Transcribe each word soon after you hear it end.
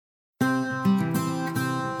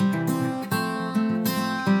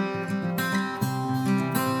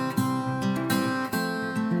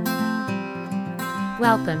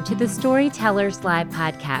Welcome to the Storytellers Live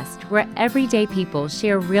podcast, where everyday people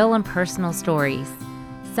share real and personal stories.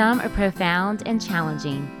 Some are profound and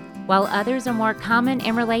challenging, while others are more common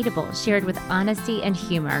and relatable, shared with honesty and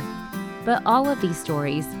humor. But all of these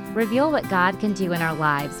stories reveal what God can do in our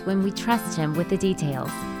lives when we trust Him with the details.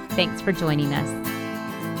 Thanks for joining us.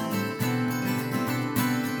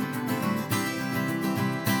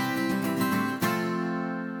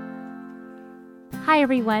 Hi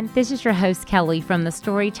everyone, this is your host Kelly from the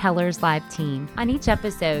Storytellers Live team. On each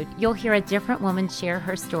episode, you'll hear a different woman share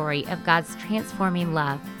her story of God's transforming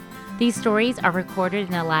love. These stories are recorded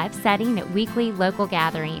in a live setting at weekly local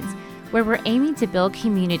gatherings where we're aiming to build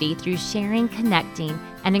community through sharing, connecting,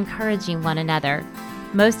 and encouraging one another.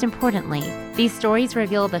 Most importantly, these stories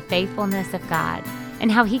reveal the faithfulness of God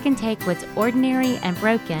and how He can take what's ordinary and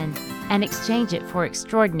broken and exchange it for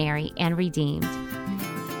extraordinary and redeemed.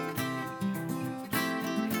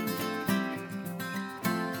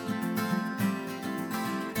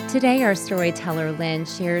 Today, our storyteller, Lynn,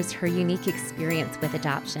 shares her unique experience with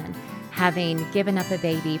adoption, having given up a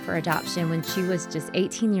baby for adoption when she was just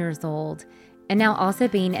 18 years old, and now also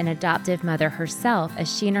being an adoptive mother herself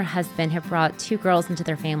as she and her husband have brought 2 girls into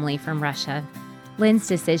their family from Russia. Lynn's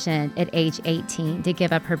decision at age 18 to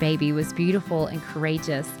give up her baby was beautiful and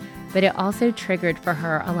courageous, but it also triggered for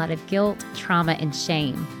her a lot of guilt, trauma, and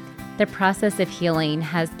shame. The process of healing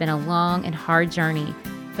has been a long and hard journey,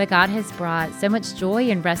 but God has brought so much joy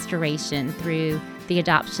and restoration through the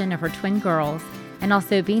adoption of her twin girls and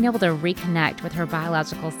also being able to reconnect with her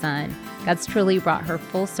biological son. God's truly brought her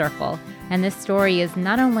full circle, and this story is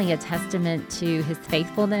not only a testament to His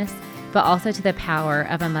faithfulness, but also to the power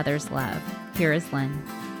of a mother's love. Here is Lynn.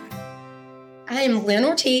 I am Lynn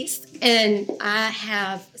Ortiz, and I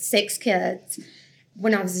have 6 kids.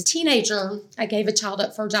 When I was a teenager, I gave a child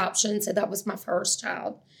up for adoption, so that was my first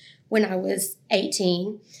child when I was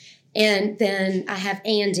 18. And then I have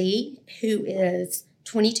Andy, who is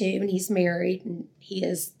 22, and he's married, and he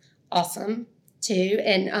is awesome, too.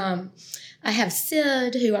 And I have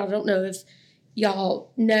Sid, who I don't know if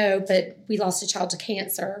y'all know, but we lost a child to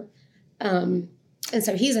cancer. And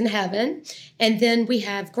so he's in heaven. And then we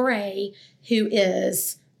have Gray, who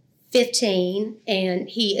is 15, and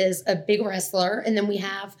he is a big wrestler. And then we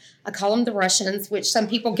have, I call them the Russians, which some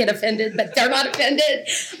people get offended, but they're not offended.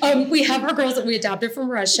 We have our girls that we adopted from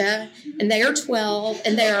Russia, and they are 12,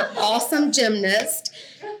 and they are awesome gymnasts.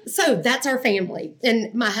 So that's our family.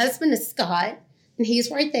 And my husband is Scott, and he's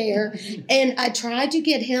right there. And I tried to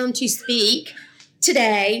get him to speak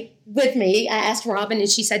today with me. I asked Robin, and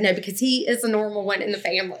she said no, because he is the normal one in the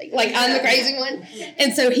family. Like, I'm the crazy one.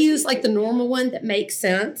 And so he was like the normal one that makes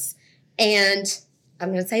sense. And I'm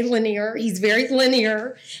going to say linear. He's very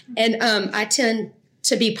linear. And I tend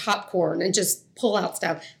to be popcorn and just pull out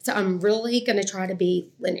stuff. So I'm really going to try to be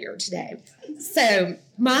linear today. So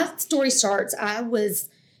my story starts, I was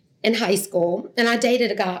in high school, and I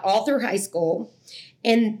dated a guy all through high school.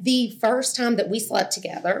 And the first time that we slept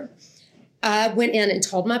together, I went in and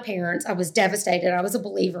told my parents. I was devastated. I was a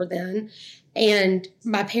believer then. And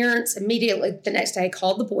my parents immediately the next day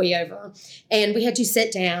called the boy over, and we had to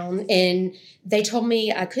sit down, and they told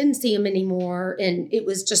me I couldn't see him anymore, and it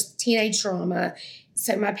was just teenage drama.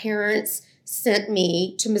 So my parents sent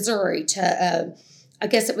me to Missouri to, I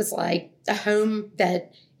guess it was like a home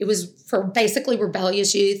that it was for basically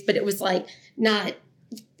rebellious youth, but it was like not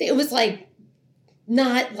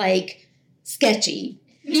sketchy.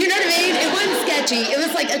 You know what I mean? It wasn't sketchy. It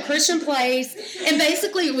was like a Christian place. And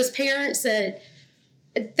basically it was parents that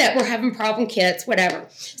were having problem kids, whatever.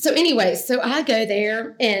 So anyway, so I go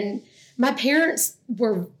there, and my parents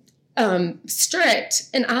were strict,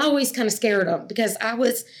 and I always kind of scared them because I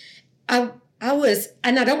was, and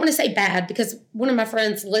I don't want to say bad because one of my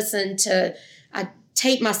friends listened to, I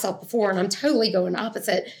taped myself before, and I'm totally going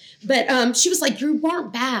opposite. But she was like, you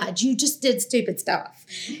weren't bad. You just did stupid stuff.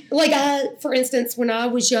 Like, for instance, when I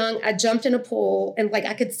was young, I jumped in a pool, and like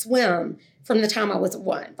I could swim from the time I was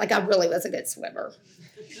 1. Like, I really was a good swimmer.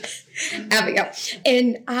 Abigail.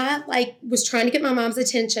 And I was trying to get my mom's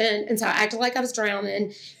attention, and so I acted like I was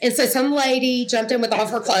drowning. And so some lady jumped in with all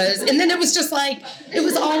of her clothes, and then it was just like, it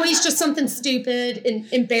was always just something stupid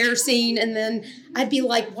and embarrassing. And then I'd be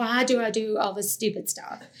like, why do I do all this stupid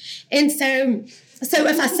stuff? And so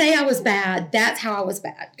if I say I was bad, that's how I was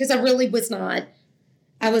bad, because I really was not.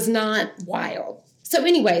 I was not wild. So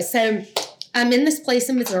anyway, so I'm in this place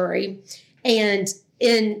in Missouri, and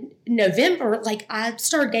in November, I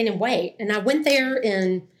started gaining weight, and I went there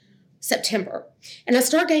in September, and I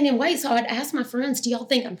started gaining weight. So I'd ask my friends, do y'all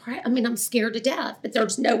think I'm scared to death, but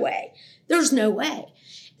there's no way. There's no way.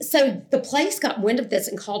 So the place got wind of this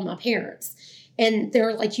and called my parents. And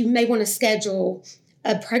they're like, you may want to schedule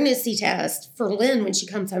a pregnancy test for Lynn when she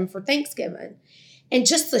comes home for Thanksgiving. And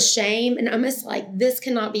just the shame, and I'm just like, this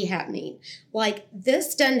cannot be happening. Like,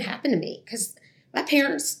 this doesn't happen to me, because my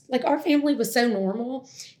parents, like, our family was so normal,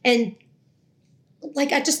 and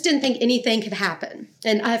like, I just didn't think anything could happen.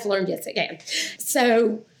 And I've learned, yes, it can.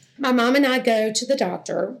 So my mom and I go to the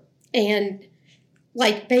doctor, and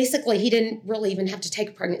like, basically, he didn't really even have to take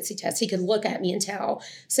a pregnancy test. He could look at me and tell.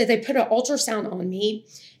 So they put an ultrasound on me,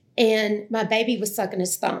 and my baby was sucking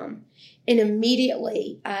his thumb. And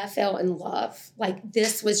immediately I fell in love. Like,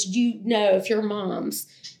 this was, if you're moms,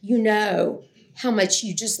 you know how much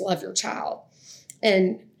you just love your child.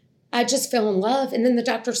 And I just fell in love. And then the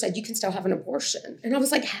doctor said, you can still have an abortion. And I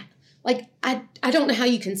was like, I don't know how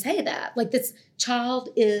you can say that. Like, this child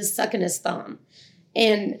is sucking his thumb.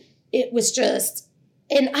 And it was just,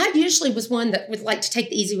 and I usually was one that would like to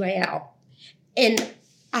take the easy way out. And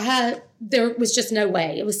there was just no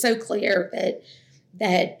way. It was so clear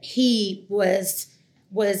that he was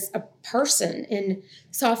a person. And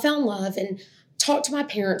so I fell in love and talked to my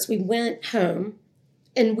parents. We went home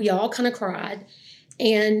and we all kind of cried.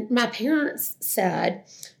 And my parents said,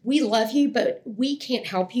 we love you, but we can't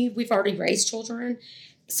help you. We've already raised children.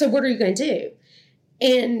 So what are you going to do?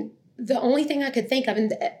 And the only thing I could think of,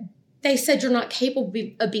 and they said, you're not capable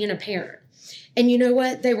of being a parent. And you know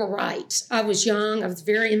what? They were right. I was young. I was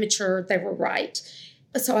very immature. They were right.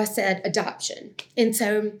 So I said adoption. And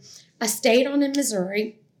so I stayed on in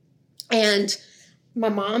Missouri, and my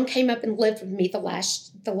mom came up and lived with me the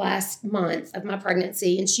last month of my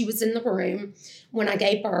pregnancy, and she was in the room when I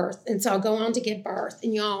gave birth. And so I go on to give birth,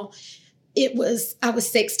 and y'all, I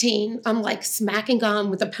was 16. I'm like smacking gum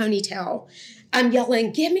with a ponytail. I'm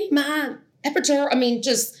yelling, give me my epidural. I mean,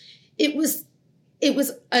 it was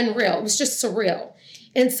unreal. It was just surreal.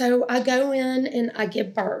 And so I go in and I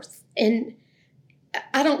give birth, and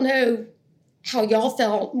I don't know how y'all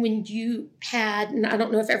felt when you had, and I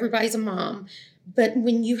don't know if everybody's a mom, but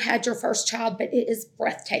when you had your first child, but it is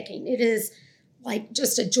breathtaking. It is like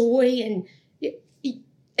just a joy, and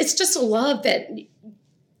it's just a love that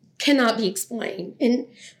cannot be explained. And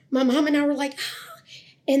my mom and I were like,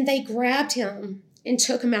 and they grabbed him and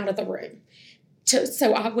took him out of the room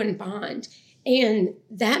so I wouldn't bond. And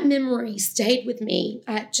that memory stayed with me.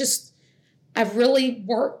 I really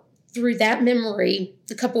worked through that memory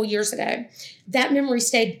a couple of years ago. That memory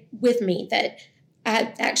stayed with me, that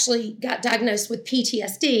I actually got diagnosed with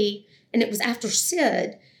PTSD, and it was after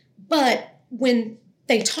SID. But when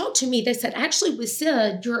they talked to me, they said, actually with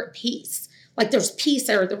SID, you're at peace. Like, there's peace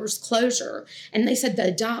there was closure. And they said the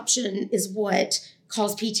adoption is what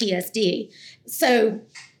caused PTSD. So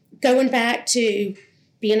going back to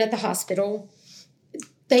being at the hospital,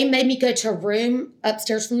 they made me go to a room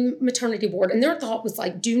upstairs from the maternity ward, and their thought was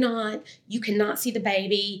like, you cannot see the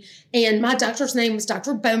baby. And my doctor's name was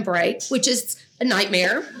Dr. Bonebreak, which is a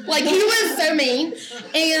nightmare. Like, he was so mean.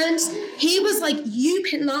 And he was like, you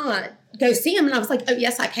cannot go see him. And I was like, oh,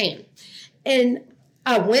 yes, I can. And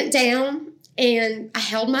I went down and I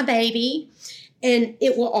held my baby, and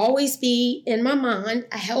it will always be in my mind.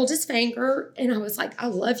 I held his finger, and I was like, I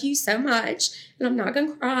love you so much, and I'm not going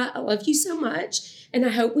to cry. I love you so much. And I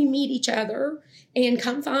hope we meet each other, and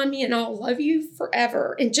come find me, and I'll love you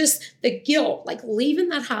forever. And just the guilt, like leaving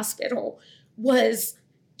that hospital, was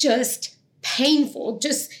just painful.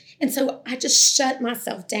 And so I just shut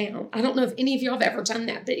myself down. I don't know if any of y'all have ever done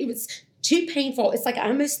that, but it was too painful. It's like I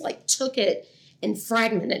almost like took it and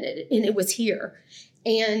fragmented it, and it was here.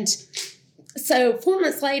 And so 4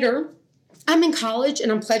 months later, I'm in college, and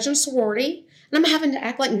I'm pledging sorority, and I'm having to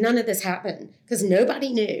act like none of this happened because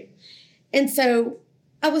nobody knew. And so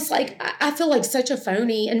I was like, I feel like such a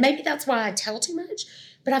phony, and maybe that's why I tell too much,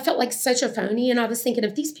 but I felt like such a phony. And I was thinking,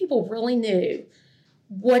 if these people really knew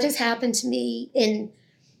what has happened to me, and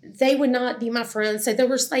they would not be my friends. So there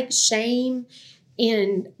was like shame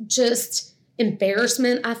and just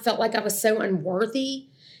embarrassment. I felt like I was so unworthy,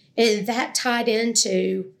 and that tied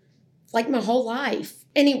into like my whole life.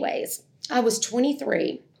 Anyways, I was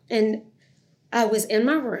 23, and I was in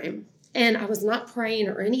my room, and I was not praying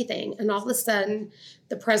or anything. And all of a sudden,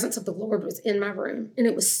 the presence of the Lord was in my room, and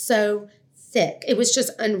it was so thick. It was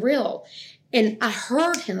just unreal. And I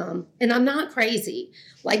heard him, and I'm not crazy.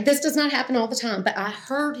 Like, this does not happen all the time, but I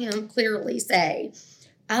heard him clearly say,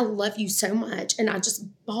 I love you so much. And I just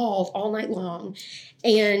bawled all night long.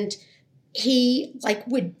 And he like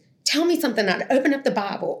would tell me something. I'd open up the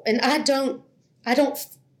Bible, and I don't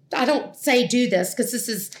say do this, because this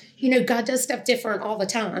is, God does stuff different all the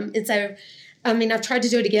time. And so I mean, I've tried to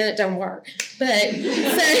do it again. It don't work. But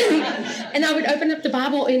so, and I would open up the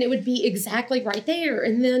Bible and it would be exactly right there.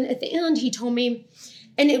 And then at the end, he told me,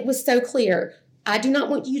 and it was so clear, I do not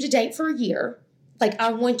want you to date for a year. Like,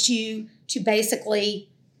 I want you to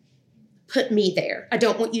basically put me there. I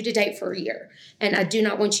don't want you to date for a year. And I do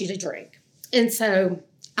not want you to drink. And so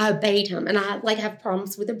I obeyed him. And I have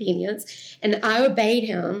problems with obedience. And I obeyed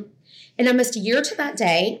him. And almost a year to that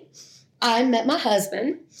day, I met my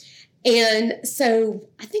husband. And so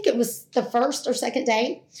I think it was the first or second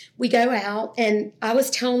day we go out, and I was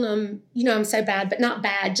telling him, I'm so bad, but not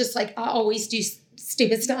bad. Just like I always do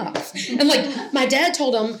stupid stuff. And like my dad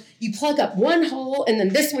told him, you plug up one hole and then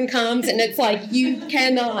this one comes, and it's like, you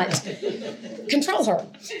cannot control her.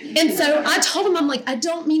 And so I told him, I'm like, I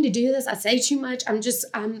don't mean to do this. I say too much.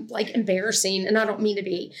 I'm like embarrassing, and I don't mean to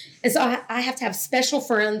be. And so I have to have special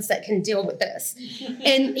friends that can deal with this.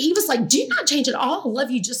 And he was like, do not change at all. I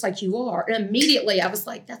love you just like you are. And immediately I was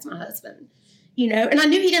like, that's my husband, and I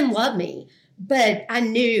knew he didn't love me, but I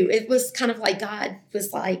knew it was kind of like God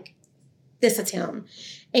was like, this is him.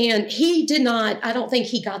 And he did not, I don't think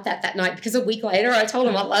he got that night, because a week later I told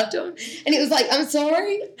him I loved him. And he was like, I'm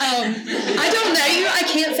sorry. I don't know you. I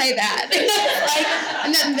can't say that.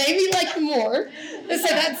 And that made me like him more. So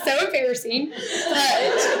that's so embarrassing.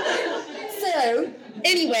 But so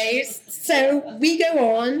anyways, so we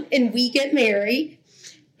go on and we get married.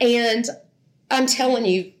 And I'm telling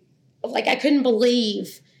you, like, I couldn't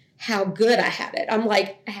believe how good I had it. I'm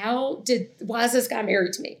like, why is this guy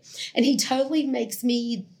married to me? And he totally makes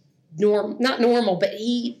me not normal, but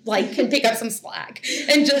he like can pick up some slack,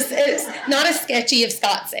 and just, it's not as sketchy if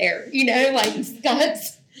Scott's there, like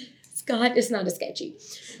Scott is not as sketchy.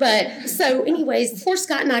 But so anyways, before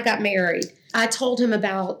Scott and I got married, I told him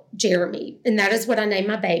about Jeremy, and that is what I named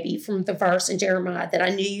my baby, from the verse in Jeremiah, that I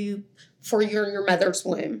knew you before you were in your mother's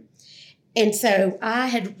womb. And so I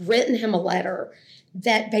had written him a letter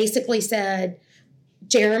that basically said,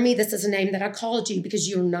 Jeremy, this is a name that I called you because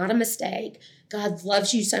you're not a mistake. God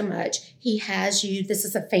loves you so much. He has you. This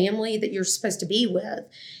is a family that you're supposed to be with.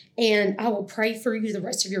 And I will pray for you the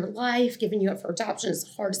rest of your life. Giving you up for adoption is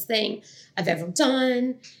the hardest thing I've ever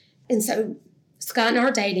done. And so Scott and I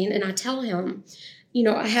are dating, and I tell him,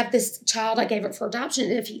 I have this child I gave up for adoption.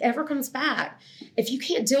 And if he ever comes back, if you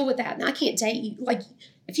can't deal with that, and I can't date you, like,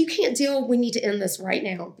 if you can't deal, we need to end this right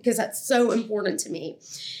now, because that's so important to me.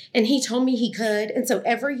 And he told me he could. And so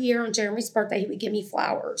every year on Jeremy's birthday, he would give me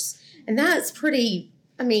flowers. And that's pretty,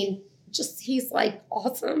 he's like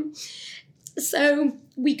awesome. So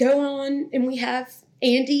we go on and we have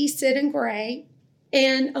Andy, Sid, and Gray.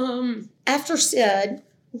 And after Sid,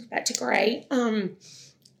 back to Gray,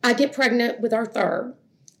 I get pregnant with our third.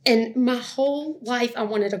 And my whole life, I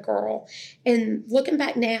wanted a girl. And looking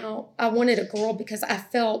back now, I wanted a girl because I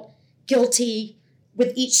felt guilty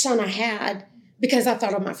with each son I had, because I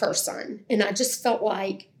thought of my first son. And I just felt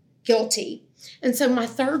like guilty. And so my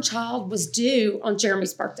third child was due on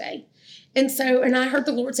Jeremy's birthday. And I heard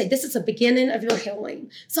the Lord say, this is the beginning of your healing.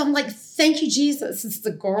 So I'm like, thank you, Jesus. This is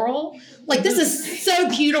a girl. Like, this is so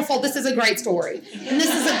beautiful. This is a great story. And this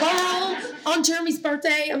is a girl on Jeremy's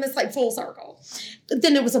birthday. I'm just like full circle. But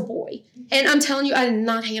then it was a boy. And I'm telling you, I did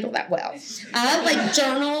not handle that well. I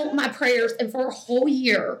journal my prayers, and for a whole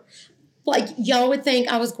year, y'all would think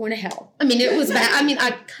I was going to hell. It was bad.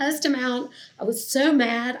 I cussed him out. I was so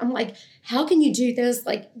mad. I'm like, how can you do this?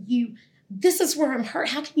 This is where I'm hurt.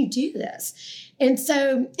 How can you do this? And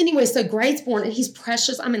so anyway, so Gray's born, and he's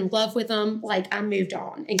precious. I'm in love with him. I moved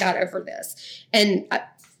on and got over this. And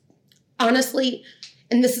honestly,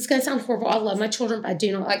 and this is going to sound horrible, I love my children, but I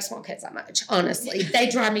do not like small kids that much. Honestly, they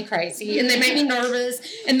drive me crazy, and they make me nervous.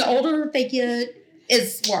 And the older they get,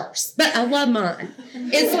 is worse. But I love mine.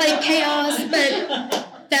 It's like chaos,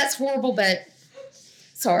 but that's horrible, but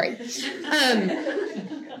sorry.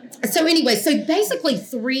 So anyway, so basically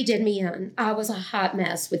 3 did me in. I was a hot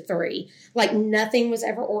mess with 3. Nothing was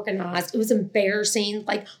ever organized. It was embarrassing.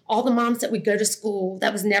 All the moms that would go to school,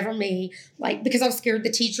 that was never me. Because I was scared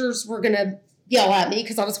the teachers were going to yell at me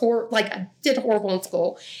because I was I did horrible in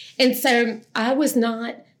school. And so I was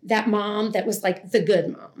not that mom that was the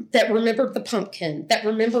good mom, that remembered the pumpkin, that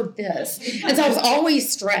remembered this. And so I was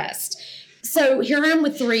always stressed. So here I am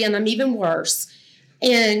with 3, and I'm even worse.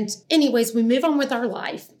 And anyways, we move on with our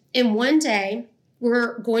life. And one day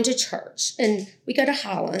we're going to church, and we go to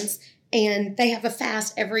Highlands, and they have a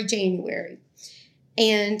fast every January.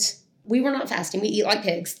 And we were not fasting. We eat like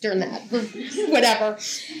pigs during that, whatever.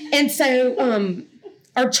 And so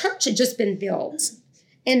our church had just been built.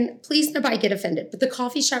 And please, nobody get offended, but the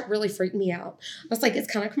coffee shop really freaked me out. I was like,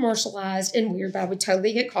 it's kind of commercialized and weird, but I would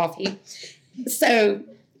totally get coffee. So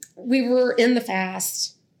we were in the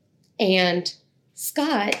fast, and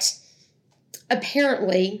Scott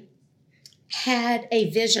apparently had a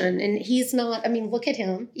vision, and he's not, look at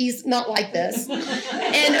him. He's not like this.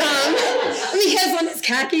 And he has on his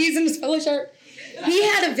khakis and his polo shirt. He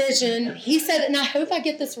had a vision. He said, and I hope I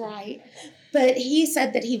get this right, but he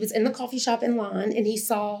said that he was in the coffee shop in line, and he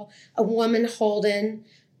saw a woman holding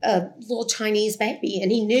a little Chinese baby,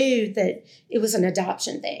 and he knew that it was an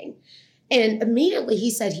adoption thing. And immediately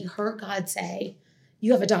he said he heard God say,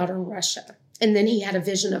 "You have a daughter in Russia." And then he had a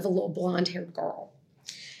vision of a little blonde-haired girl.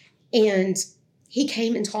 And he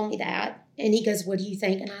came and told me that. And he goes, "What do you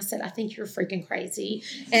think?" And I said, "I think you're freaking crazy.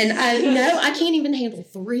 And I can't even handle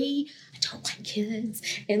 3. I don't like kids."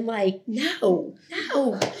 And no.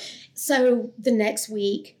 So the next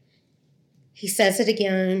week, he says it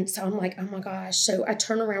again. So I'm like, oh my gosh. So I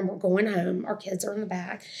turn around, we're going home. Our kids are in the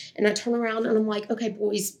back. And I turn around and I'm like, "Okay,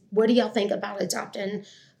 boys, what do y'all think about adopting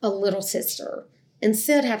a little sister?" And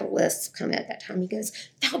Sid had a list come at that time. He goes,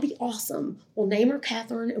 "That'll be awesome. We'll name her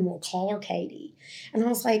Catherine and we'll call her Katie." And I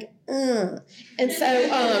was like, And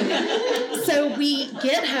so we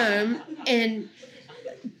get home, and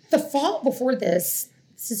the fall before this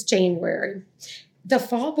is January. The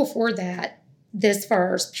fall before that, this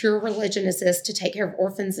verse, "Pure religion is this, to take care of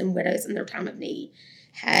orphans and widows in their time of need,"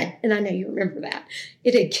 had, and I know you remember that,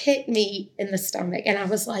 it had kicked me in the stomach. And I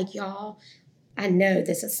was like, y'all, I know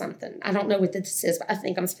this is something. I don't know what this is, but I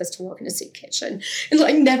think I'm supposed to work in a soup kitchen.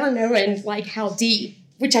 And never knowing how deep,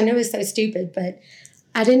 which I know is so stupid, but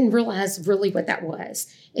I didn't realize really what that was.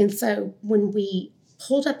 And so when we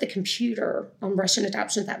pulled up the computer on Russian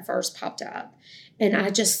adoption, that verse popped up. And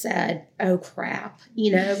I just said, oh crap,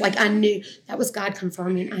 I knew that was God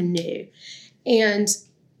confirming. I knew. And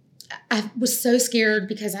I was so scared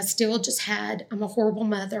because I still just I'm a horrible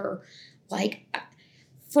mother.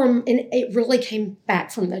 And it really came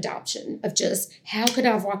back from the adoption of just, how could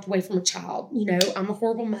I have walked away from a child? I'm a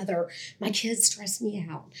horrible mother. My kids stress me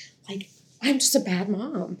out. I'm just a bad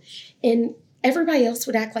mom. And everybody else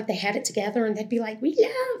would act like they had it together, and they'd be like, "We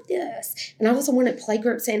love this." And I was the one at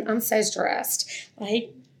playgroup saying, "I'm so stressed.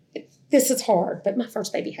 This is hard." But my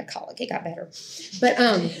first baby had colic. It got better. But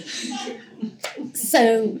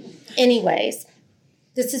so anyways,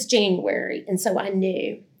 this is January. And so I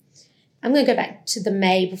knew. I'm going to go back to the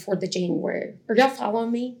May before the January. Are y'all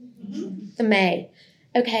following me? Mm-hmm. The May.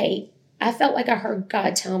 Okay. I felt like I heard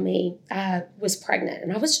God tell me I was pregnant.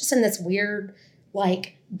 And I was just in this weird,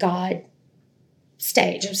 God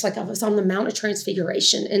stage. It was I was on the Mount of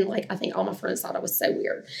Transfiguration. And I think all my friends thought I was so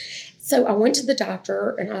weird. So I went to the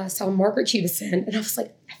doctor and I saw Margaret Cubison. And I was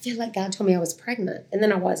like, I feel like God told me I was pregnant. And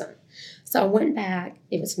then I wasn't. So I went back.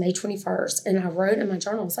 It was May 21st. And I wrote in my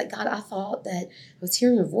journal, I was like, "God, I thought that I was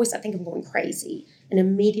hearing your voice. I think I'm going crazy." And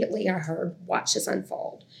immediately I heard, "Watch this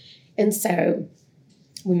unfold." And so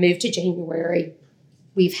we moved to January.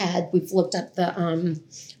 We've looked up the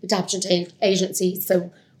adoption agency.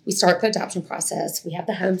 So we start the adoption process. We have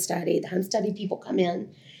the home study. The home study people come in,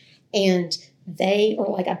 and they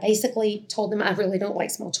are I basically told them I really don't like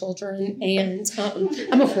small children, and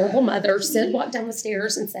I'm a horrible mother. Sid walked down the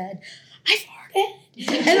stairs and said, "I farted."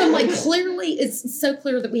 And I'm clearly, it's so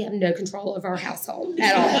clear that we have no control of our household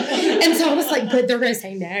at all. And so I was good, they're going to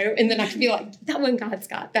say no. And then I could be that one God's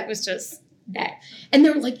got, that was just that. And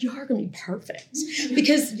they were "You're going to be perfect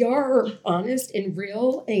because you're honest and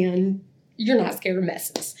real and you're not scared of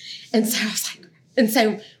messes." And so I was and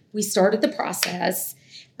so we started the process.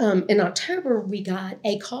 In October, we got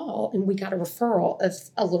a call and we got a referral of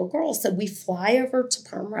a little girl. So we fly over to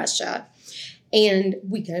Perm, Russia, and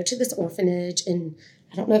we go to this orphanage. And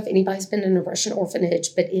I don't know if anybody's been in a Russian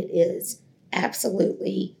orphanage, but it is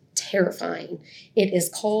absolutely terrifying. It is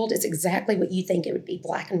cold. It's exactly what you think it would be,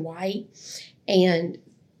 black and white. And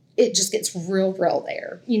it just gets real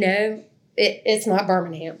there. It's not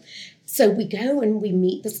Birmingham. So we go and we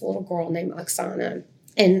meet this little girl named Oksana,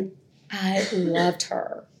 and I loved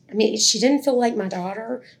her. She didn't feel like my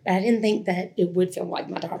daughter, but I didn't think that it would feel like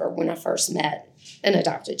my daughter when I first met an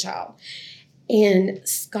adopted child. And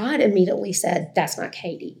Scott immediately said, "That's not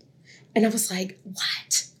Katie." And I was like,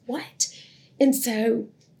 what? And so,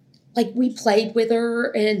 we played with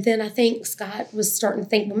her, and then I think Scott was starting to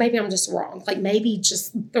think, well, maybe I'm just wrong. Maybe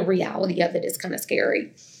just the reality of it is kind of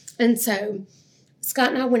scary. And so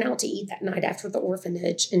Scott and I went out to eat that night after the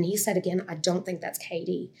orphanage, and he said again, "I don't think that's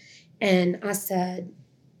Katie." And I said,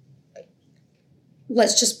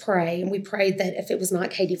 "Let's just pray." And we prayed that if it was not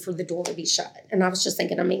Katie, for the door to be shut. And I was just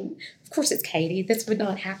thinking, of course it's Katie. This would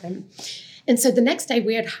not happen. And so the next day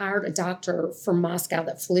we had hired a doctor from Moscow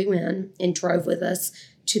that flew in and drove with us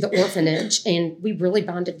to the orphanage. And we really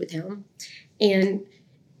bonded with him. And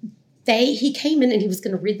he came in and he was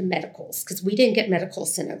going to read the medicals because we didn't get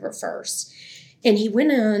medicals sent over first. And he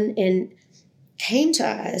went in and came to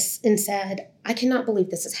us and said, I cannot believe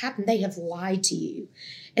this has happened. They have lied to you.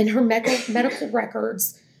 And her medical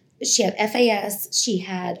records, she had FAS, she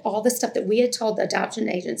had all the stuff that we had told the adoption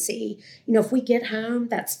agency, if we get home,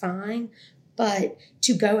 that's fine. But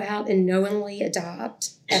to go out and knowingly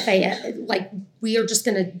adopt FAS, we are just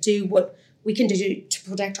going to do what we can do to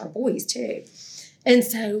protect our boys too. And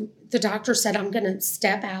so the doctor said, I'm going to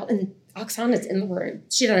step out, and Oksana's in the room.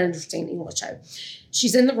 She doesn't understand English, so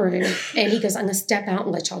she's in the room, and he goes, I'm going to step out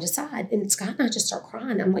and let y'all decide. And Scott and I just start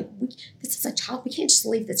crying. I'm like, this is a child. We can't just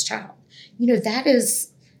leave this child. That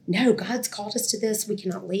is, no, God's called us to this. We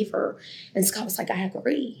cannot leave her. And Scott was like, I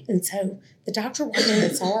agree. And so the doctor went in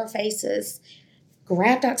and saw our faces,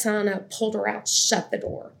 grabbed Oksana, pulled her out, shut the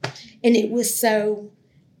door. And it was so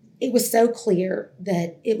clear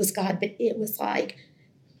that it was God, but it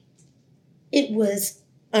was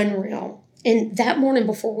unreal. And that morning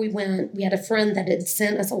before we went, we had a friend that had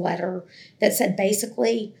sent us a letter that said,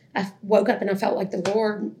 basically, I woke up and I felt like the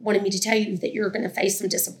Lord wanted me to tell you that you're going to face some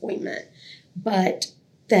disappointment, but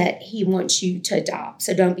that he wants you to adopt.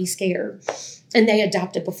 So don't be scared. And they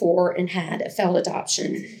adopted before and had a failed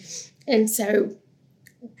adoption. And so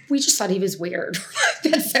we just thought he was weird.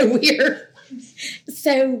 That's so weird.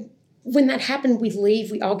 So when that happened, we leave.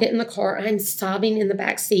 We all get in the car. I'm sobbing in the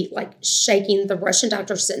back seat, shaking. The Russian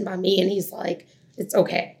doctor's sitting by me, and he's like, it's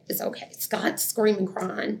okay. It's okay. Scott's screaming,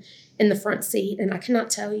 crying in the front seat. And I cannot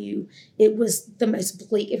tell you, it was the most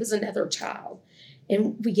bleak. It was another child.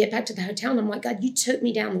 And we get back to the hotel, and I'm like, God, you took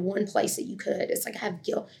me down the one place that you could. It's like I have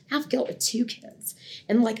guilt. I have guilt with 2 kids.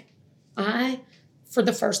 And I, for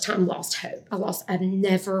the first time, lost hope. I've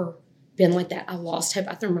never been like that. I lost hope.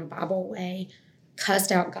 I threw my Bible away,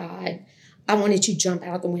 cussed out God. I wanted to jump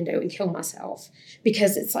out the window and kill myself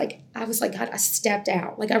because it's like, I was like, God, I stepped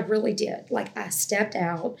out. I really did. I stepped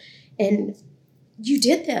out, and you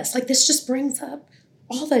did this. This just brings up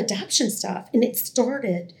all the adoption stuff. And it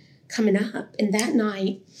started coming up. And that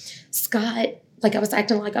night, Scott, I was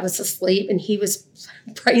acting like I was asleep, and he was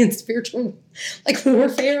praying spiritual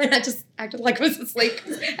warfare, and I just acted like I was asleep.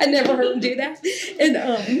 I never heard him do that.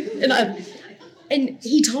 And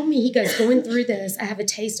he told me, he goes, going through this, I have a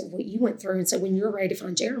taste of what you went through. And so when you're ready to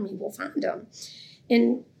find Jeremy, we'll find him.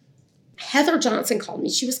 And Heather Johnson called me.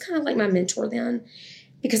 She was kind of like my mentor then,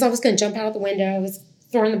 because I was going to jump out of the window. I was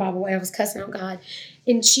throwing the Bible away. I was cussing out God.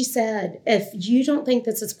 And she said, if you don't think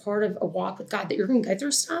this is part of a walk with God, that you're going to go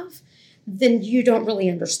through stuff, then you don't really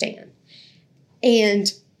understand.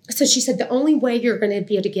 And so she said, the only way you're going to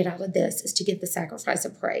be able to get out of this is to give the sacrifice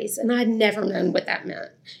of praise. And I'd never known what that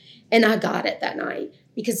meant. And I got it that night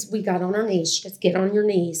because we got on our knees. She goes, get on your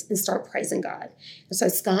knees and start praising God. And so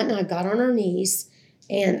Scott and I got on our knees,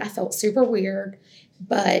 and I felt super weird,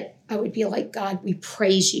 but I would be like, God, we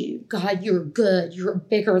praise you. God, you're good. You're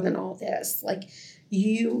bigger than all this.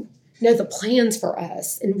 You know the plans for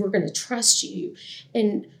us, and we're going to trust you.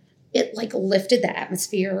 And it lifted the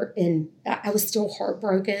atmosphere, and I was still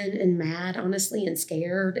heartbroken and mad, honestly, and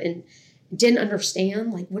scared, and didn't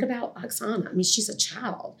understand, what about Oksana? I mean, she's a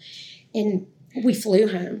child. And we flew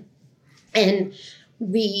home, and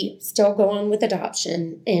we still go on with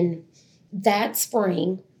adoption. And that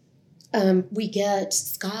spring, we get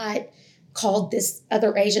Scott called this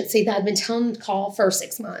other agency that I'd been telling him to call for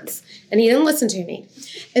 6 months, and he didn't listen to me.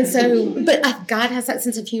 And so, but God has that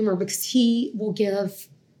sense of humor because he will give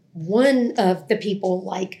one of the people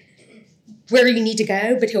where you need to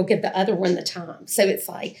go, but he'll give the other one the time. So it's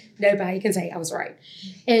nobody can say I was right.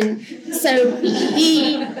 And so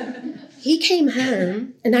he came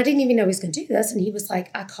home, and I didn't even know he was going to do this. And he was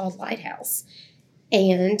like, I called Lighthouse,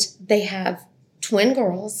 and they have twin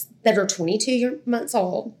girls that are 22 months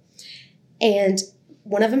old, and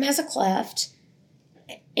one of them has a cleft,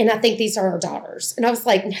 and I think these are our daughters. And I was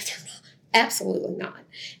like, no, they're not. Absolutely not.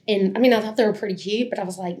 And I mean, I thought they were pretty cute, but I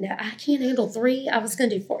was like, no, I can't handle 3. I was going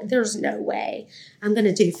to do 4. There's no way I'm going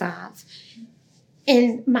to do 5.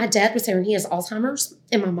 And my dad was there, and he has Alzheimer's,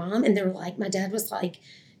 and my mom, and they were like, my dad was like,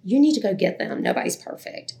 you need to go get them. Nobody's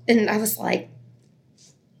perfect. And I was like,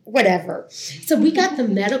 whatever. So we got the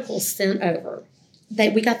medical sent over.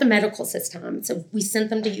 We got the medicals this time. So we sent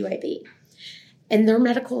them to UAB. And their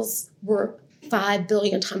medicals were 5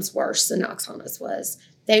 billion times worse than Oksana's was.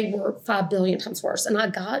 They were 5 billion times worse. And I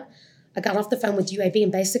got off the phone with UAB,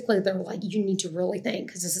 and basically they were like, you need to really think,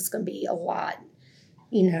 because this is going to be a lot.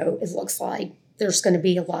 It looks like there's going to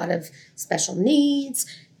be a lot of special needs.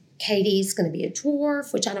 Katie's going to be a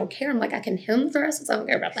dwarf, which I don't care. I'm like, I can hem dresses. I don't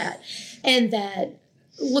care about that. And that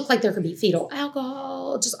looked like there could be fetal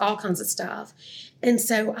alcohol, just all kinds of stuff. And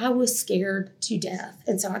so I was scared to death.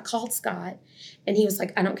 And so I called Scott, and he was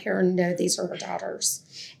like, I don't care. No, these are our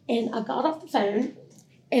daughters. And I got off the phone,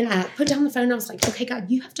 and I put down the phone. And I was like, okay,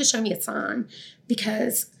 God, you have to show me a sign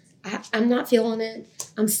because I'm not feeling it.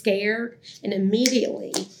 I'm scared. And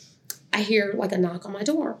immediately I hear like a knock on my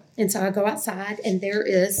door. And so I go outside, and there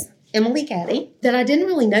is Emily Caddy that I didn't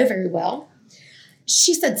really know very well.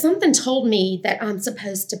 She said, something told me that I'm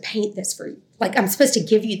supposed to paint this for you. Like, I'm supposed to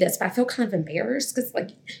give you this, but I feel kind of embarrassed because,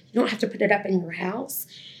 like, you don't have to put it up in your house.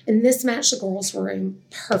 And this matched the girls' room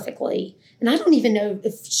perfectly. And I don't even know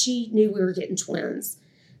if she knew we were getting twins.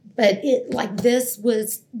 But this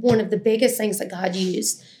was one of the biggest things that God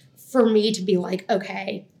used for me to be like,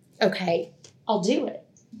 okay, I'll do it.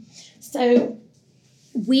 So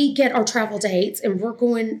we get our travel dates, and we're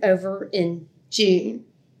going over in June.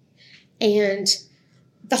 And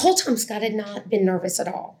the whole time, Scott had not been nervous at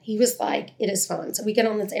all. He was like, it is fun. So we get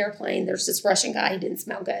on this airplane. There's this Russian guy. He didn't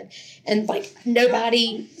smell good. And, like,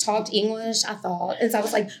 nobody talked English, I thought. And so I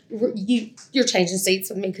was like, you're changing seats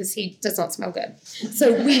with me because he does not smell good.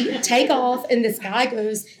 So we take off, and this guy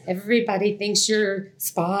goes, everybody thinks you're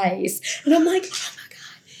spies. And I'm like, oh, my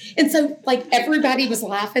God. And so, like, everybody was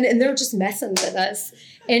laughing, and they're just messing with us.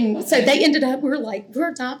 And so they ended up, we're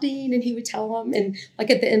adopting, and he would tell them. And,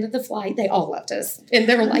 like, at the end of the flight, they all loved us. And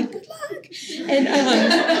they were like, good luck.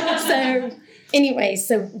 And so anyway,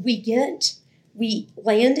 so we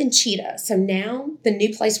land in Chita. So now the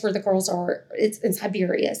new place where the girls are, it's in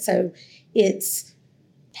Siberia. So it's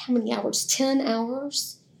how many hours? 10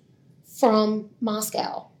 hours from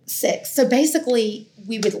Moscow. 6. So basically,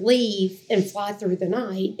 we would leave and fly through the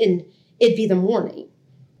night, and it'd be the morning.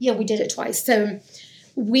 Yeah, we did it twice. So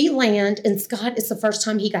we land, and Scott, it's the first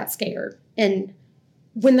time he got scared. And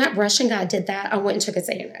when that Russian guy did that, I went and took a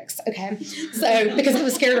Xanax, okay? So, because I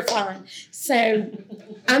was scared of flying. So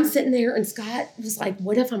I'm sitting there, and Scott was like,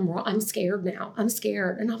 what if I'm wrong? I'm scared now. I'm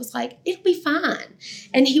scared. And I was like, it'll be fine.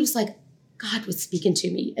 And he was like, God was speaking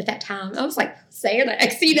to me at that time. I was like,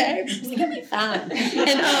 Xanax, you know? I was like, it'll be fine.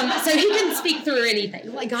 And so he didn't speak through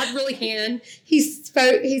anything. Like, God really can. He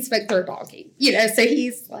spoke through a donkey, you know? So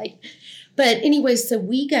he's like... But anyway, so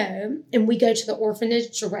we go to the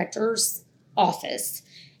orphanage director's office,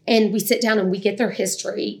 and we sit down and we get their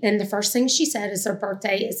history. And the first thing she said is their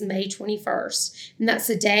birthday is May 21st. And that's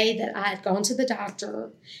the day that I had gone to the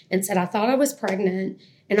doctor and said I thought I was pregnant,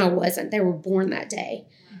 and I wasn't. They were born that day.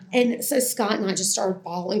 And so Scott and I just started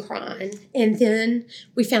bawling, crying. And then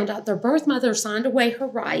we found out their birth mother signed away her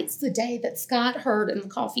rights the day that Scott heard in the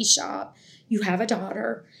coffee shop, you have a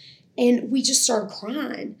daughter. And we just started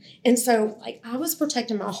crying. And so, like, I was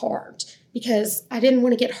protecting my heart because I didn't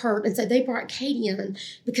want to get hurt. And so they brought Katie in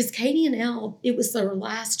because Katie and Elle, it was their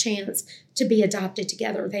last chance to be adopted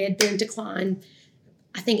together. They had been declined,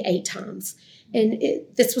 I think, 8 times. And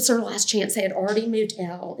this was their last chance. They had already moved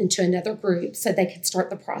Elle into another group so they could start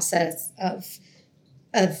the process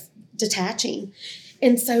of detaching.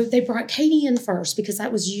 And so they brought Katie in first because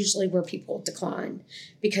that was usually where people declined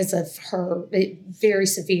because of her very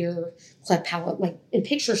severe cleft palate. Like, in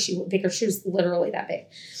pictures, she looked bigger. She was literally that big.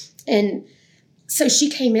 And so she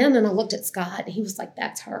came in, and I looked at Scott, and he was like,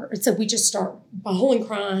 that's her. And so we just start bawling,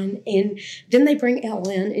 crying. And then they bring Elle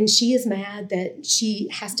in, and she is mad that she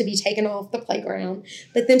has to be taken off the playground.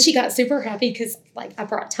 But then she got super happy because, like, I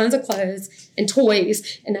brought tons of clothes and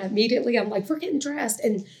toys. And I'm like, we're getting dressed.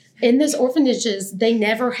 And in those orphanages, they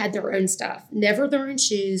never had their own stuff, never their own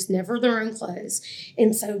shoes, never their own clothes.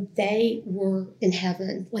 And so they were in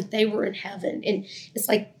heaven, like they were in heaven. And it's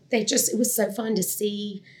like it was so fun to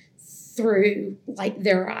see through like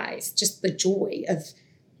their eyes, just the joy of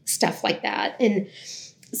stuff like that. And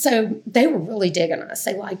so they were really digging us.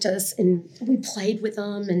 They liked us, and we played with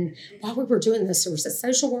them. And while we were doing this, there was a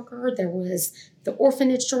social worker, there was the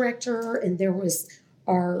orphanage director, and there was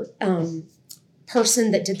our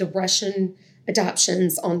person that did the Russian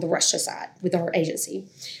adoptions on the Russia side with our agency.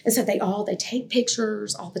 And so they take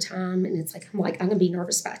pictures all the time. And it's like, I'm going to be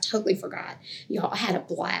nervous, but I totally forgot. Y'all, I had a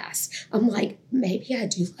blast. I'm like, maybe I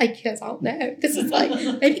do like kids. I don't know. This is like,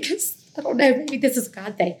 maybe because, I don't know, maybe this is a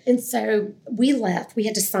God thing. And so we left. We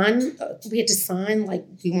had to sign like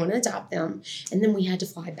we want to adopt them. And then we had to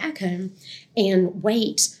fly back home and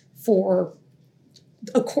wait for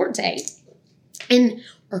a court date. And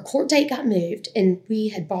our court date got moved, and we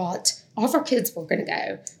had bought, all of our kids were going to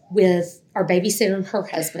go with our babysitter and her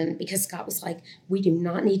husband because Scott was like, we do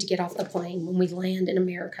not need to get off the plane when we land in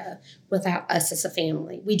America without us as a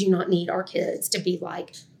family. We do not need our kids to be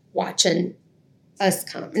like watching us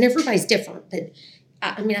come. And everybody's different, but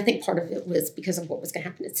I think part of it was because of what was going to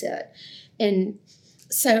happen to Sid. And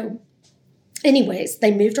So anyways,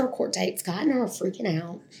 they moved our court date. Scott and I were freaking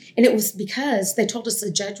out. And it was because they told us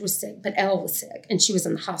the judge was sick, but Elle was sick. And she was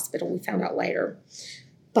in the hospital. We found out later.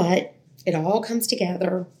 But it all comes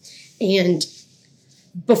together. And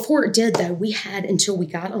before it did, though, we had, until we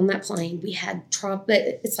got on that plane, we had trouble.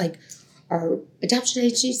 It's like our adoption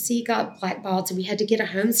agency got blackballed, so we had to get a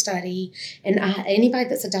home study. And anybody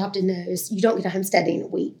that's adopted knows you don't get a home study in a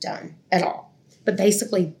week done at all. But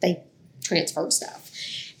basically, they transferred stuff.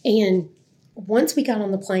 And once we got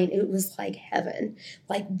on the plane, it was like heaven.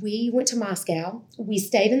 Like, we went to Moscow. We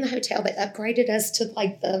stayed in the hotel. They upgraded us to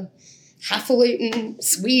like the highfalutin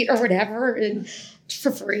suite or whatever, and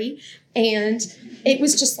for free. And it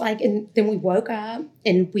was just like, and then we woke up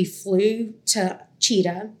and we flew to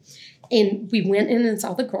Cheetah, and we went in and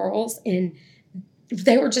saw the girls, and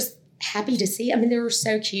they were just happy to see. I mean, they were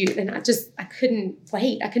so cute, and I couldn't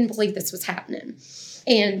wait. I couldn't believe this was happening.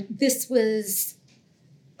 And this was,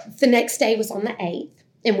 the next day was on the 8th,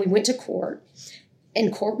 and we went to court,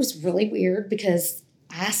 and court was really weird because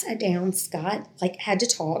I sat down, Scott had to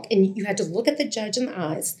talk, and you had to look at the judge in the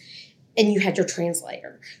eyes, and you had your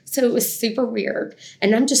translator. So it was super weird.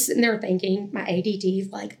 And I'm just sitting there thinking, my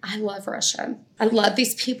ADD, I love Russia. I love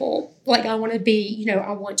these people. I want to be,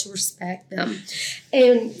 I want to respect them.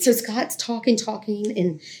 And so Scott's talking,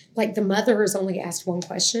 and the mother has only asked one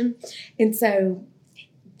question. And so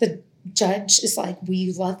the judge is like,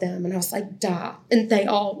 we love them. And I was like, duh. And they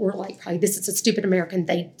all were like, probably, this is a stupid American.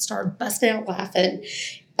 They started busting out laughing.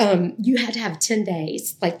 You had to have 10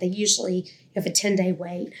 days. They usually have a 10-day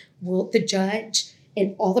wait. Well, the judge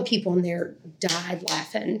and all the people in there died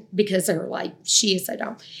laughing because they were like, she is so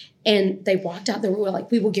dumb. And they walked out. They were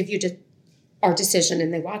like, we will give you our decision.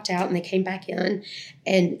 And they walked out, and they came back in,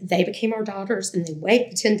 and they became our daughters, and they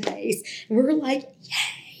waited 10 days. And we were like,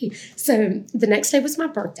 yay. So the next day was my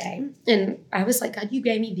birthday, and I was like, God, you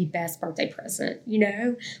gave me the best birthday present,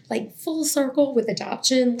 full circle with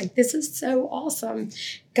adoption. This is so awesome.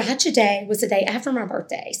 Gotcha Day was the day after my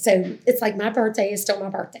birthday. So it's like my birthday is still my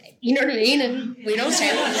birthday. You know what I mean? And we don't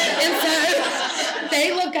share. And so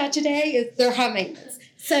they love Gotcha Day. It's their high maintenance.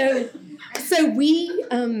 So we,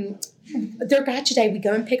 their Gotcha Day, we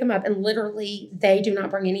go and pick them up, and literally they do not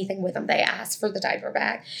bring anything with them. They ask for the diaper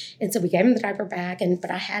bag. And so we gave them the diaper bag,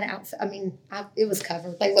 but I had outfit. It was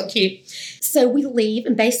covered. They look cute. So we leave,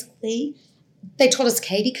 and basically they told us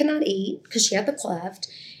Katie could not eat because she had the cleft.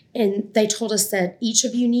 And they told us that each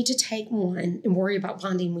of you need to take one and worry about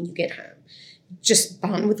bonding when you get home. Just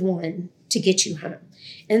bond with one to get you home.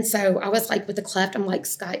 And so I was with the cleft, I'm like,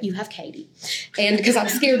 Scott, you have Katie. And because I'm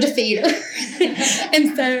scared to feed her.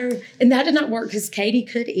 and that did not work because Katie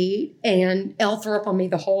could eat, and Elle threw up on me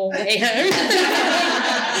the whole way home.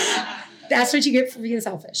 That's what you get for being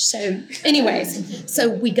selfish. So anyways, so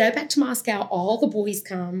we go back to Moscow. All the boys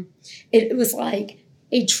come. It was like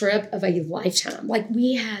a trip of a lifetime.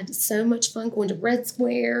 We had so much fun going to Red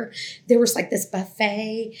Square. There was this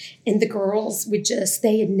buffet, and the girls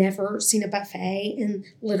they had never seen a buffet, and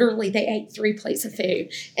literally they ate 3 plates of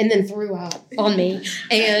food and then threw up on me.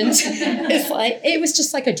 And it was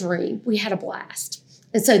just like a dream. We had a blast.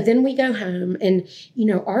 And so then we go home, and,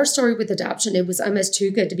 our story with adoption, it was almost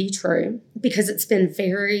too good to be true because it's been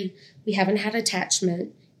we haven't had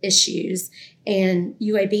attachment issues. And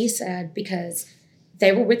UAB said because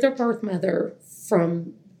they were with their birth mother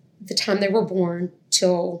from the time they were born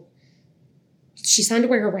till she signed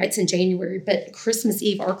away her rights in January. But Christmas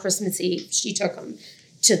Eve, she took them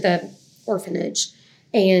to the orphanage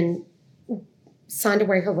and signed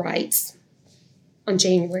away her rights on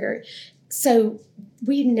January. So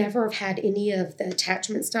we never have had any of the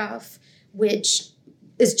attachment stuff, which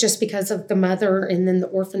is just because of the mother, and then the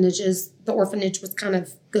orphanage was kind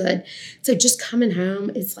of good. So just coming home,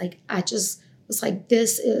 it's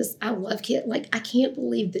I love kids. I can't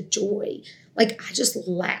believe the joy. I just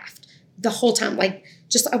laughed the whole time. I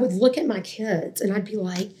would look at my kids, and I'd be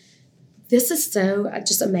like, this is so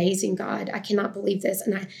just amazing, God. I cannot believe this.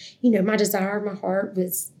 And my desire, my heart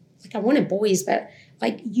was I wanted boys, but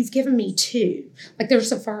you've given me 2.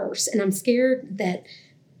 There's a verse, and I'm scared that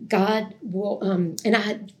God will, and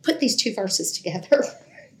I put these 2 verses together,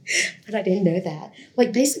 but I didn't know that.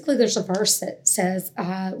 Basically there's a verse that says,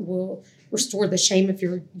 I will restore the shame of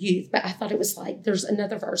your youth. But I thought it was there's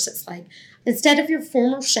another verse that's instead of your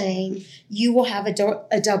former shame, you will have a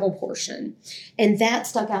double portion. And that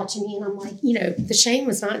stuck out to me. And I'm the shame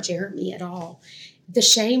was not Jeremy at all. The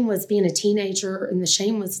shame was being a teenager, and the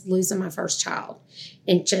shame was losing my first child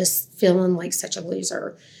and just feeling like such a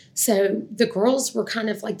loser. So the girls were kind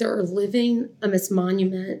of they're living this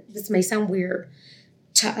monument. This may sound weird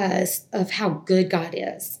to us of how good God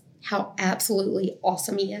is. how absolutely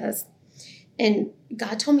awesome he is. And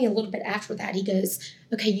God told me a little bit after that, he goes,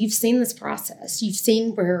 okay, you've seen this process. You've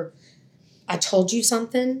seen where I told you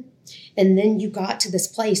something, and then you got to this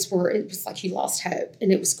place where it was like you lost hope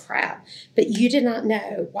and it was crap. But you did not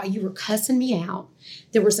know while you were cussing me out,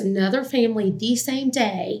 there was another family the same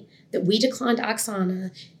day that we declined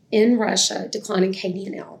Oksana in Russia, declining Katie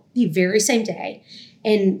and Elle, the very same day.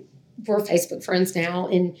 And we're Facebook friends now,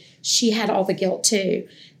 and she had all the guilt too.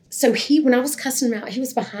 So when I was cussing him out, he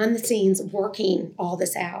was behind the scenes working all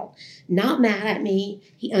this out, not mad at me.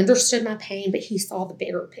 He understood my pain, but he saw the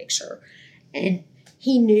bigger picture. And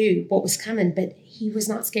he knew what was coming, but he was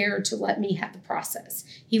not scared to let me have the process.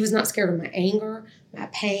 He was not scared of my anger, my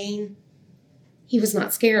pain. He was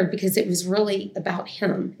not scared because it was really about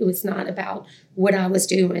him. It was not about what I was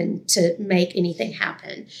doing to make anything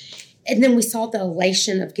happen. And then we saw the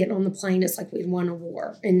elation of getting on the plane. It's like we'd won a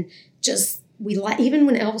war. And just, even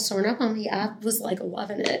when Elle was throwing up on me, I was like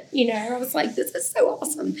loving it. I was like, this is so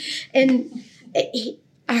awesome. And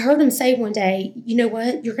I heard him say one day, you know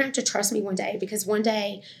what, you're going to have to trust me one day, because one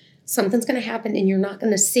day something's going to happen and you're not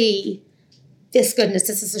going to see this goodness.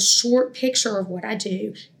 This is a short picture of what I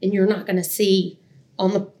do, and you're not going to see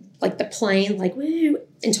on the plane, like, woo,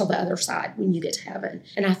 until the other side when you get to heaven.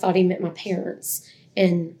 And I thought he meant my parents,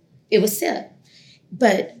 and it was it.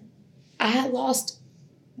 But I lost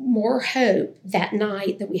more hope that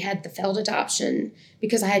night that we had the failed adoption,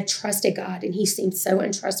 because I had trusted God and he seemed so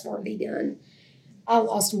untrustworthy then. I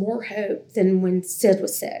lost more hope than when Sid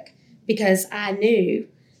was sick, because I knew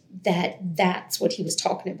that that's what he was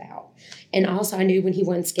talking about. And also I knew when he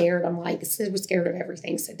wasn't scared, I'm like, Sid was scared of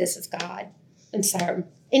everything, so this is God. And so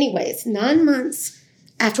anyways, 9 months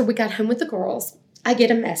after we got home with the girls, I get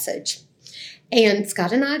a message. And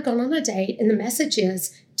Scott and I had gone on a date, and the message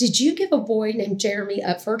is, did you give a boy named Jeremy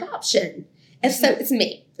up for adoption? If so, it's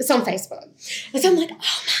me. It's on Facebook. And so I'm like, oh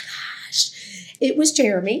my gosh. It was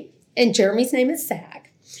Jeremy, and Jeremy's name is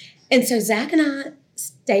Zach. And so Zach and I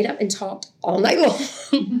stayed up and talked all night long.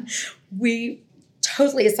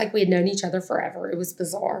 It's like we had known each other forever. It was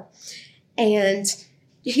bizarre. And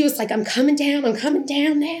he was like, I'm coming down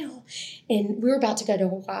now. And we were about to go to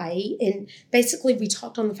Hawaii. And basically we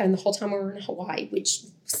talked on the phone the whole time we were in Hawaii, which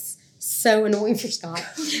was so annoying for Scott.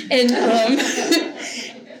 And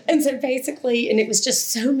and so basically, and it was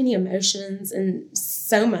just so many emotions and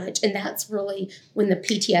so much. And that's really when the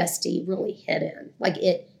PTSD really hit in. Like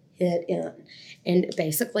it hit in. And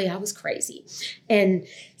basically I was crazy. And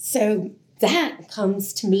so that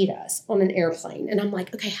comes to meet us on an airplane. And I'm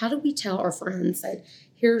like, okay, how do we tell our friends that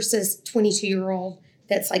here's this 22-year-old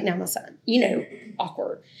that's like now my son,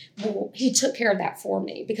 awkward. Well, he took care of that for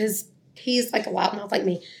me, because he's like a loudmouth like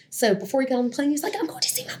me. So before he got on the plane, he's like, I'm going to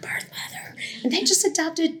see my birth mother. And they just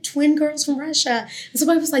adopted twin girls from Russia. And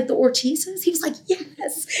so I was like, the Ortizes? He was like,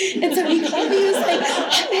 yes. And so he called me. He was like,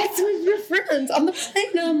 I met some of your friends on the plane.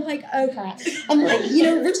 And I'm like, okay. I'm like,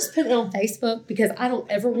 we're just putting it on Facebook because I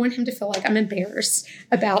don't ever want him to feel like I'm embarrassed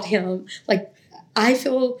about him. Like, I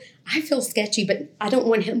feel sketchy, but I don't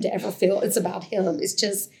want him to ever feel it's about him. It's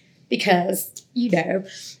just because,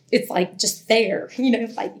 it's like just there,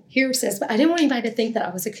 like here says, but I didn't want anybody to think that I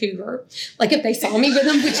was a cougar. Like if they saw me with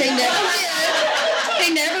them, which they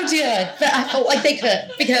never did, but I felt like they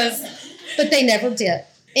could but they never did.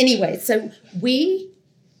 Anyway, so we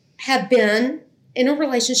have been in a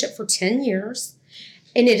relationship for 10 years,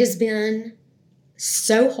 and it has been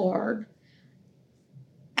so hard.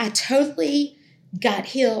 I totally got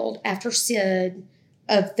healed after Sid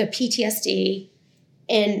of the PTSD.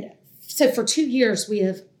 And so for 2 years, we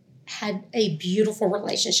have had a beautiful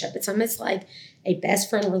relationship. It's almost like a best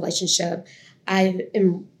friend relationship. I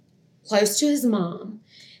am close to his mom.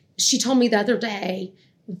 She told me the other day,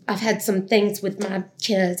 I've had some things with my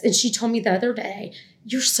kids, and she told me the other day,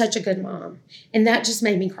 you're such a good mom. And that just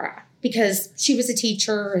made me cry, because she was a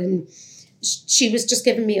teacher, and she was just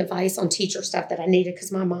giving me advice on teacher stuff that I needed,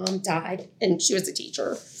 because my mom died and she was a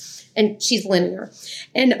teacher, and she's linear.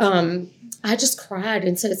 And I just cried.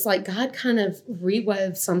 And so it's like God kind of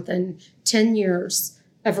rewove something, 10 years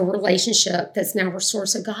of a relationship that's now restored.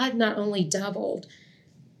 So God not only doubled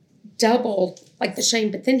like the shame,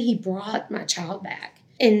 but then he brought my child back.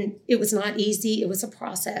 And it was not easy. It was a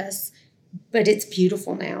process, but it's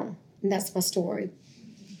beautiful now. And that's my story.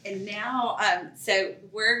 And now, so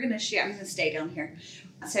we're going to share. I'm going to stay down here.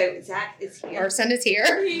 So Zach is here. Our son is here.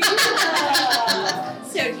 So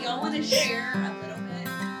do y'all want to share a little bit?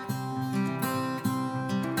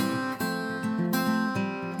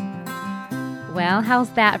 Well, how's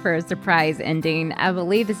that for a surprise ending? I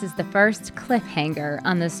believe this is the first cliffhanger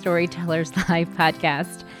on the Storytellers Live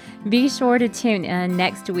podcast. Be sure to tune in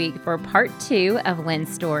next week for part 2 of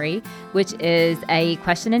Lynn's story, which is a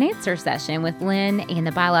question and answer session with Lynn and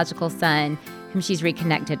the biological son whom she's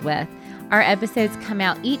reconnected with. Our episodes come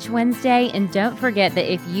out each Wednesday, and don't forget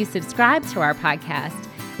that if you subscribe to our podcast,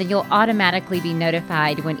 then you'll automatically be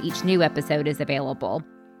notified when each new episode is available.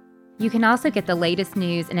 You can also get the latest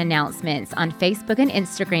news and announcements on Facebook and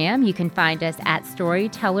Instagram. You can find us at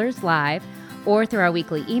Storytellers Live, or through our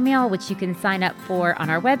weekly email, which you can sign up for on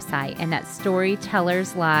our website, and that's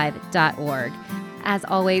storytellerslive.org. As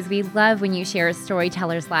always, we love when you share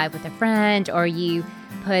Storytellers Live with a friend, or you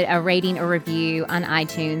put a rating or review on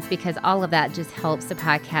iTunes, because all of that just helps the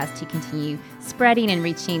podcast to continue spreading and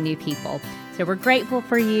reaching new people. So we're grateful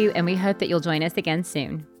for you, and we hope that you'll join us again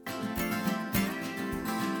soon.